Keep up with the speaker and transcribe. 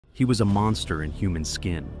He was a monster in human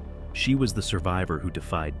skin. She was the survivor who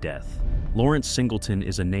defied death. Lawrence Singleton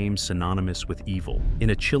is a name synonymous with evil. In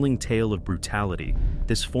a chilling tale of brutality,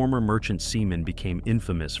 this former merchant seaman became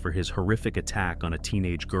infamous for his horrific attack on a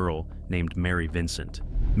teenage girl named Mary Vincent.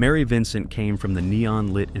 Mary Vincent came from the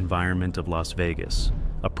neon-lit environment of Las Vegas,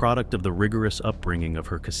 a product of the rigorous upbringing of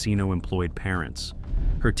her casino-employed parents.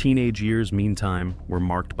 Her teenage years, meantime, were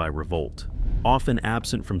marked by revolt. Often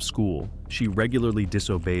absent from school, she regularly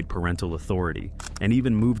disobeyed parental authority and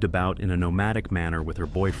even moved about in a nomadic manner with her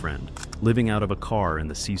boyfriend, living out of a car in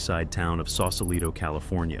the seaside town of Sausalito,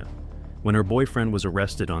 California. When her boyfriend was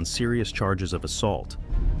arrested on serious charges of assault,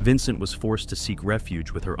 Vincent was forced to seek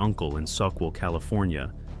refuge with her uncle in Sauquil,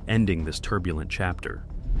 California, ending this turbulent chapter.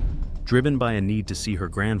 Driven by a need to see her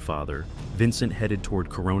grandfather, Vincent headed toward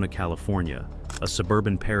Corona, California, a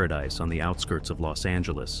suburban paradise on the outskirts of Los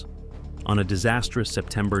Angeles. On a disastrous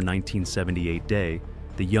September 1978 day,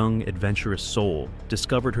 the young, adventurous soul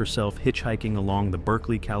discovered herself hitchhiking along the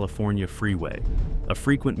Berkeley, California freeway, a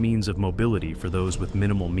frequent means of mobility for those with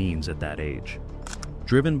minimal means at that age.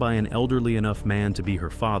 Driven by an elderly enough man to be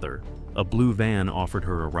her father, a blue van offered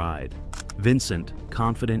her a ride. Vincent,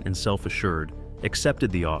 confident and self-assured,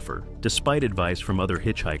 accepted the offer, despite advice from other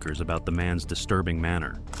hitchhikers about the man's disturbing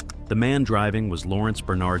manner. The man driving was Lawrence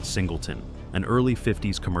Bernard Singleton, an early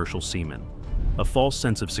 50s commercial seaman. A false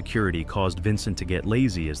sense of security caused Vincent to get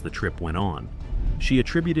lazy as the trip went on. She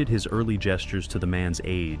attributed his early gestures to the man's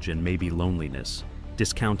age and maybe loneliness,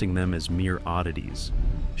 discounting them as mere oddities.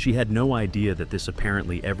 She had no idea that this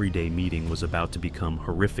apparently everyday meeting was about to become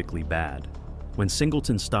horrifically bad. When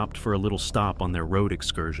Singleton stopped for a little stop on their road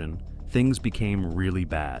excursion, things became really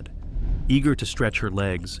bad. Eager to stretch her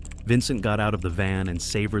legs, Vincent got out of the van and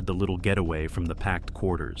savored the little getaway from the packed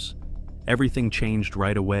quarters. Everything changed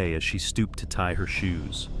right away as she stooped to tie her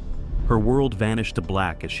shoes. Her world vanished to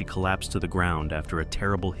black as she collapsed to the ground after a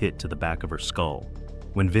terrible hit to the back of her skull.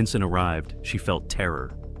 When Vincent arrived, she felt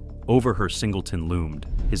terror. Over her, Singleton loomed,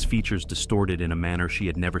 his features distorted in a manner she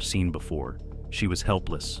had never seen before. She was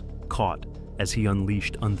helpless, caught, as he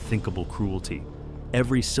unleashed unthinkable cruelty.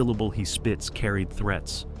 Every syllable he spits carried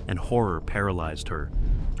threats, and horror paralyzed her.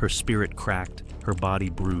 Her spirit cracked, her body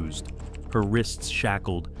bruised. Her wrists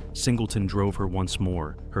shackled, Singleton drove her once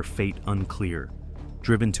more, her fate unclear.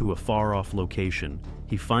 Driven to a far-off location,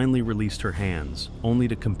 he finally released her hands, only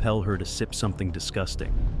to compel her to sip something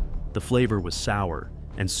disgusting. The flavor was sour,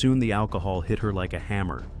 and soon the alcohol hit her like a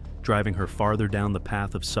hammer, driving her farther down the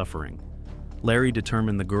path of suffering. Larry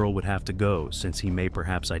determined the girl would have to go since he may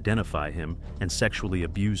perhaps identify him and sexually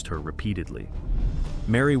abused her repeatedly.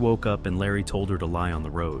 Mary woke up and Larry told her to lie on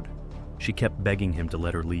the road. She kept begging him to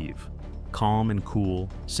let her leave. Calm and cool,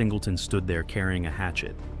 Singleton stood there carrying a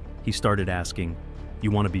hatchet. He started asking, "You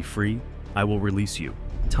want to be free? I will release you."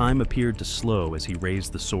 Time appeared to slow as he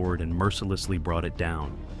raised the sword and mercilessly brought it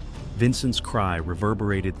down. Vincent's cry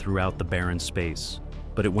reverberated throughout the barren space,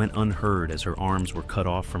 but it went unheard as her arms were cut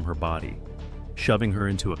off from her body. Shoving her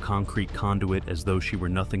into a concrete conduit as though she were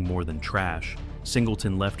nothing more than trash,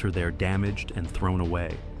 Singleton left her there damaged and thrown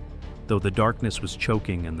away. Though the darkness was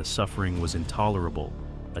choking and the suffering was intolerable,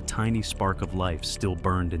 a tiny spark of life still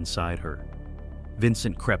burned inside her.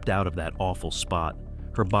 Vincent crept out of that awful spot,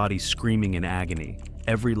 her body screaming in agony,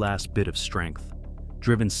 every last bit of strength.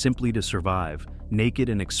 Driven simply to survive, naked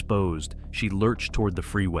and exposed, she lurched toward the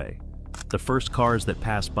freeway. The first cars that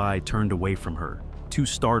passed by turned away from her, too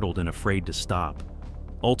startled and afraid to stop.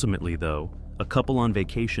 Ultimately, though, a couple on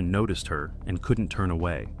vacation noticed her and couldn't turn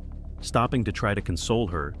away. Stopping to try to console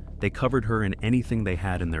her, they covered her in anything they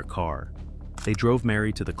had in their car. They drove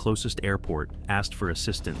Mary to the closest airport, asked for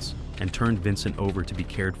assistance, and turned Vincent over to be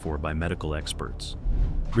cared for by medical experts.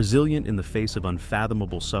 Resilient in the face of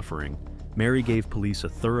unfathomable suffering, Mary gave police a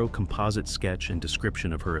thorough composite sketch and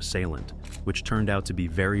description of her assailant, which turned out to be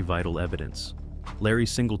very vital evidence. Larry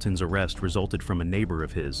Singleton's arrest resulted from a neighbor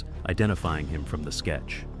of his identifying him from the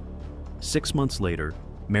sketch. 6 months later,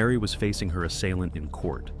 Mary was facing her assailant in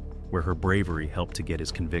court, where her bravery helped to get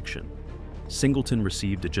his conviction. Singleton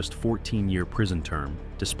received a just 14-year prison term,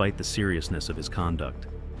 despite the seriousness of his conduct.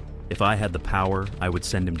 "If I had the power, I would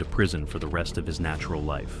send him to prison for the rest of his natural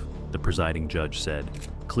life," the presiding judge said,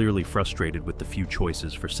 clearly frustrated with the few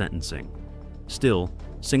choices for sentencing. Still,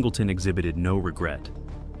 Singleton exhibited no regret.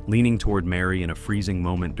 Leaning toward Mary in a freezing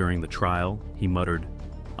moment during the trial, he muttered,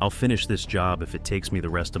 "I'll finish this job if it takes me the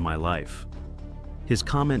rest of my life." His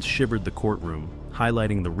comments shivered the courtroom,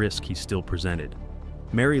 highlighting the risk he still presented.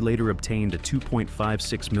 Mary later obtained a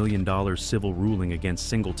 $2.56 million civil ruling against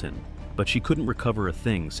Singleton, but she couldn't recover a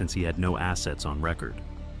thing since he had no assets on record.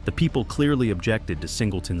 The people clearly objected to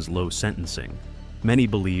Singleton's low sentencing. Many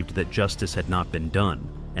believed that justice had not been done,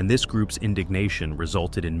 and this group's indignation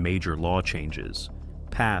resulted in major law changes.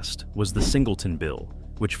 Passed was the Singleton Bill,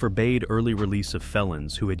 which forbade early release of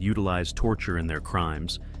felons who had utilized torture in their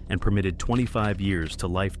crimes and permitted 25 years to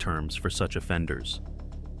life terms for such offenders.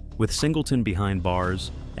 With Singleton behind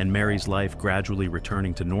bars and Mary's life gradually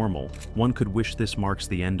returning to normal, one could wish this marks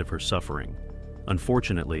the end of her suffering.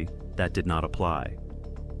 Unfortunately, that did not apply.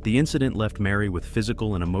 The incident left Mary with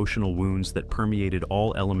physical and emotional wounds that permeated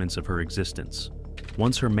all elements of her existence.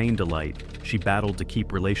 Once her main delight, she battled to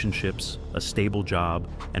keep relationships, a stable job,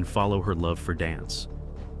 and follow her love for dance.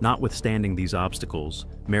 Notwithstanding these obstacles,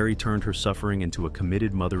 Mary turned her suffering into a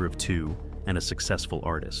committed mother of two and a successful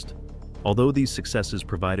artist. Although these successes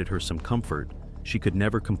provided her some comfort, she could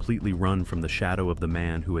never completely run from the shadow of the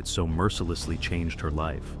man who had so mercilessly changed her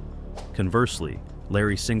life. Conversely,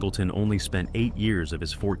 Larry Singleton only spent 8 years of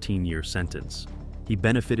his 14-year sentence. He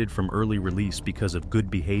benefited from early release because of good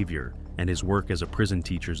behavior and his work as a prison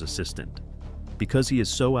teacher's assistant. Because he is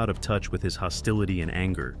so out of touch with his hostility and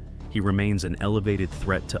anger, he remains an elevated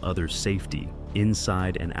threat to others' safety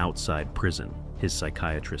inside and outside prison, his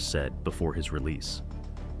psychiatrist said before his release.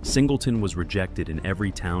 Singleton was rejected in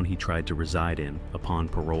every town he tried to reside in upon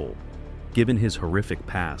parole. Given his horrific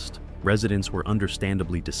past, residents were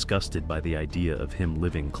understandably disgusted by the idea of him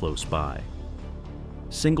living close by.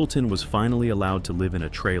 Singleton was finally allowed to live in a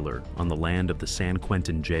trailer on the land of the San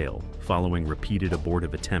Quentin jail following repeated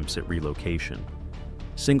abortive attempts at relocation.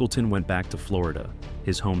 Singleton went back to Florida,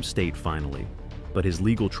 his home state finally, but his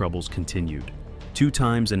legal troubles continued. 2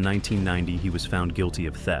 times in 1990 he was found guilty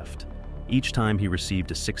of theft. Each time he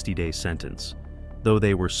received a 60-day sentence. Though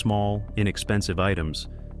they were small, inexpensive items,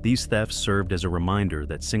 these thefts served as a reminder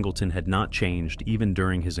that Singleton had not changed even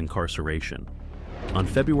during his incarceration. On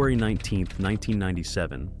February 19,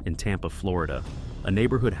 1997, in Tampa, Florida, a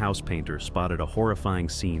neighborhood house painter spotted a horrifying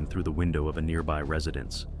scene through the window of a nearby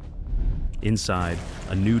residence. Inside,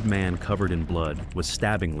 a nude man covered in blood was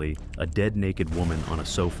stabbingly a dead naked woman on a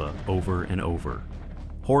sofa over and over.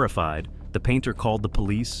 Horrified, the painter called the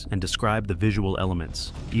police and described the visual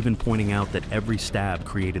elements, even pointing out that every stab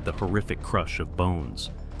created the horrific crush of bones.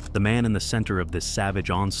 The man in the center of this savage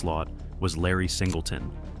onslaught was Larry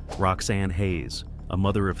Singleton. Roxanne Hayes, a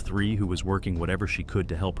mother of 3 who was working whatever she could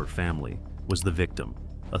to help her family, was the victim,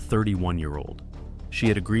 a 31-year-old. She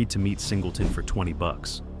had agreed to meet Singleton for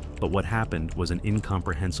 $20, but what happened was an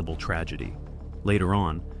incomprehensible tragedy. Later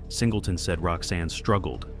on, Singleton said Roxanne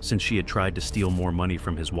struggled since she had tried to steal more money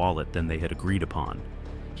from his wallet than they had agreed upon.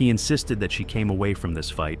 He insisted that she came away from this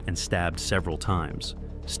fight and stabbed several times.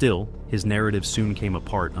 Still, his narrative soon came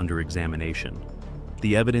apart under examination.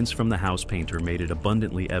 The evidence from the house painter made it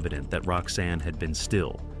abundantly evident that Roxanne had been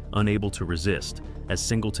still, unable to resist, as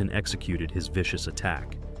Singleton executed his vicious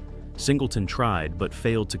attack. Singleton tried but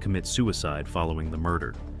failed to commit suicide following the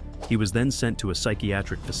murder. He was then sent to a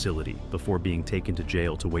psychiatric facility before being taken to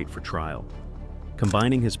jail to wait for trial.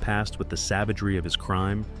 Combining his past with the savagery of his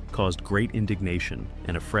crime caused great indignation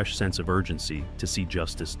and a fresh sense of urgency to see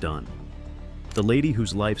justice done. The lady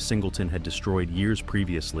whose life Singleton had destroyed years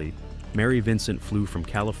previously, Mary Vincent, flew from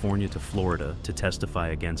California to Florida to testify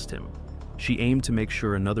against him. She aimed to make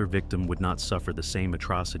sure another victim would not suffer the same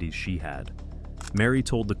atrocities she had. Mary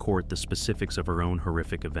told the court the specifics of her own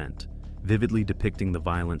horrific event, vividly depicting the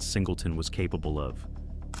violence Singleton was capable of.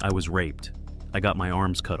 "I was raped. I got my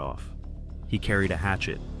arms cut off. He carried a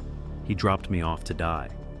hatchet. He dropped me off to die."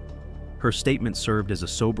 Her statement served as a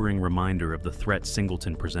sobering reminder of the threat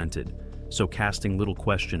Singleton presented, so casting little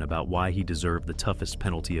question about why he deserved the toughest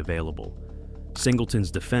penalty available. Singleton's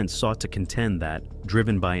defense sought to contend that,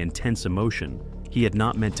 driven by intense emotion, he had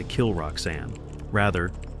not meant to kill Roxanne.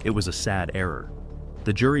 Rather, it was a sad error.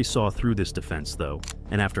 The jury saw through this defense, though,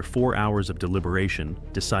 and after 4 hours of deliberation,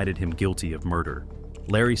 decided him guilty of murder.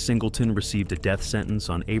 Larry Singleton received a death sentence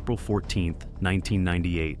on April 14,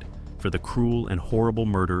 1998, for the cruel and horrible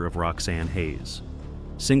murder of Roxanne Hayes.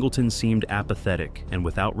 Singleton seemed apathetic and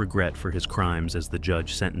without regret for his crimes as the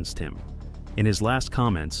judge sentenced him. In his last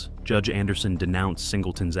comments, Judge Anderson denounced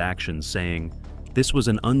Singleton's actions, saying, "This was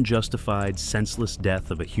an unjustified, senseless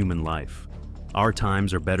death of a human life. Our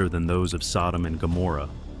times are better than those of Sodom and Gomorrah."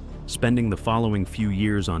 Spending the following few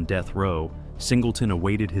years on death row, Singleton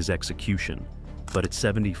awaited his execution. But at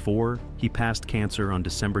 74, he passed cancer on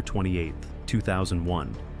December 28,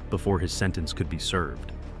 2001, before his sentence could be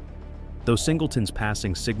served. Though Singleton's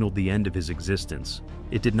passing signaled the end of his existence,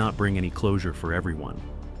 it did not bring any closure for everyone.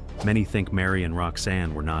 Many think Mary and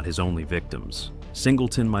Roxanne were not his only victims.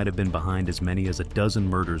 Singleton might have been behind as many as a dozen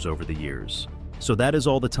murders over the years. So that is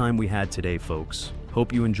all the time we had today, folks.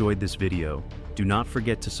 Hope you enjoyed this video. Do not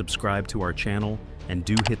forget to subscribe to our channel and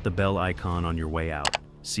do hit the bell icon on your way out.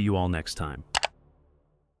 See you all next time.